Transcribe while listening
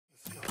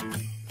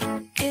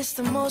It's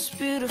the most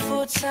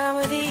beautiful time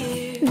of the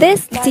year.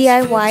 This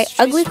DIY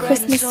ugly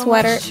Christmas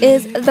sweater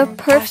is the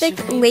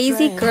perfect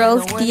lazy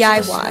girl's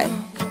DIY.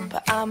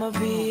 But I'ma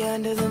be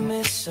under the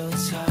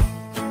mistletoe.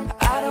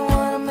 I don't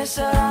wanna miss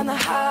out on the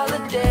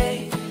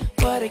holiday,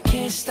 but I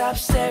can't stop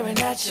staring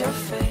at your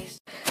face.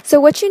 So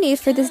what you need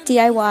for this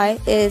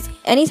DIY is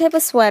any type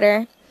of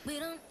sweater,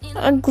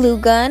 a glue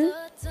gun,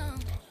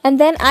 and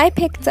then I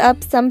picked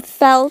up some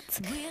felt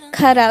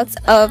cutouts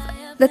of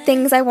the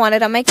things I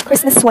wanted on my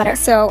Christmas sweater.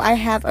 So I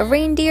have a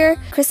reindeer,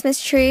 Christmas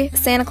tree,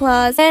 Santa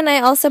Claus, and I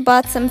also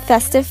bought some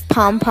festive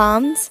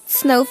pom-poms,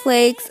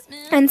 snowflakes,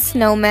 and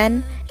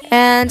snowmen.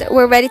 And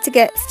we're ready to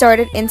get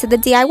started into the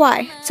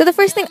DIY. So the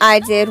first thing I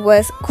did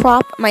was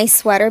crop my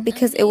sweater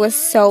because it was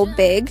so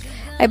big.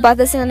 I bought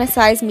this in a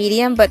size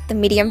medium, but the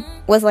medium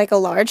was like a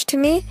large to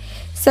me.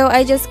 So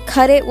I just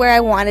cut it where I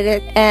wanted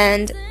it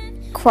and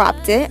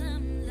cropped it.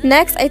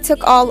 Next, I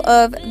took all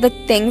of the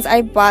things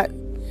I bought,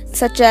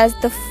 such as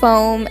the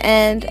foam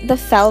and the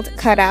felt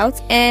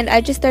cutouts, and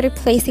I just started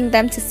placing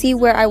them to see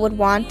where I would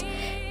want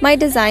my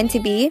design to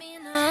be.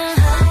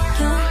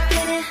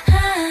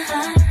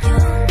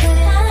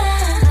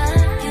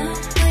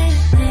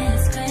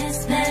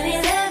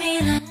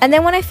 And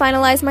then when I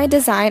finalized my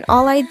design,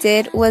 all I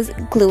did was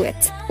glue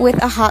it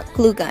with a hot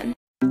glue gun.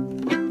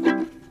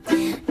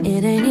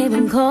 It ain't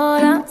even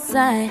cold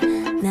outside,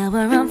 now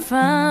where I'm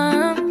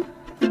from.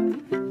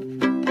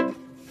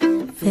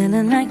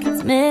 Feeling like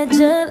it's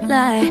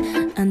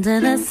mid-July, under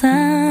the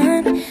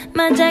sun.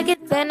 My jacket.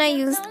 Then I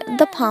used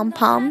the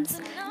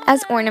pom-poms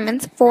as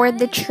ornaments for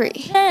the tree.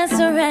 It's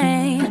the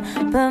rain,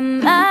 but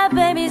my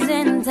baby's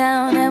in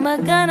town and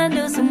we're gonna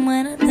do some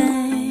winter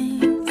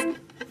things.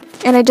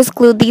 And I just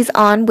glued these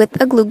on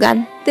with a glue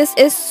gun. This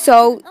is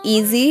so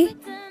easy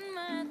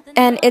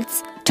and it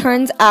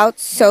turns out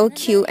so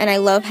cute and I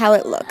love how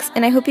it looks.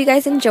 And I hope you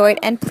guys enjoyed,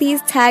 and please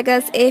tag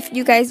us if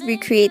you guys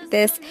recreate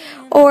this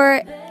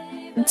or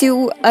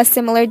do a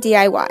similar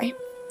DIY.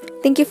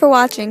 Thank you for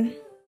watching.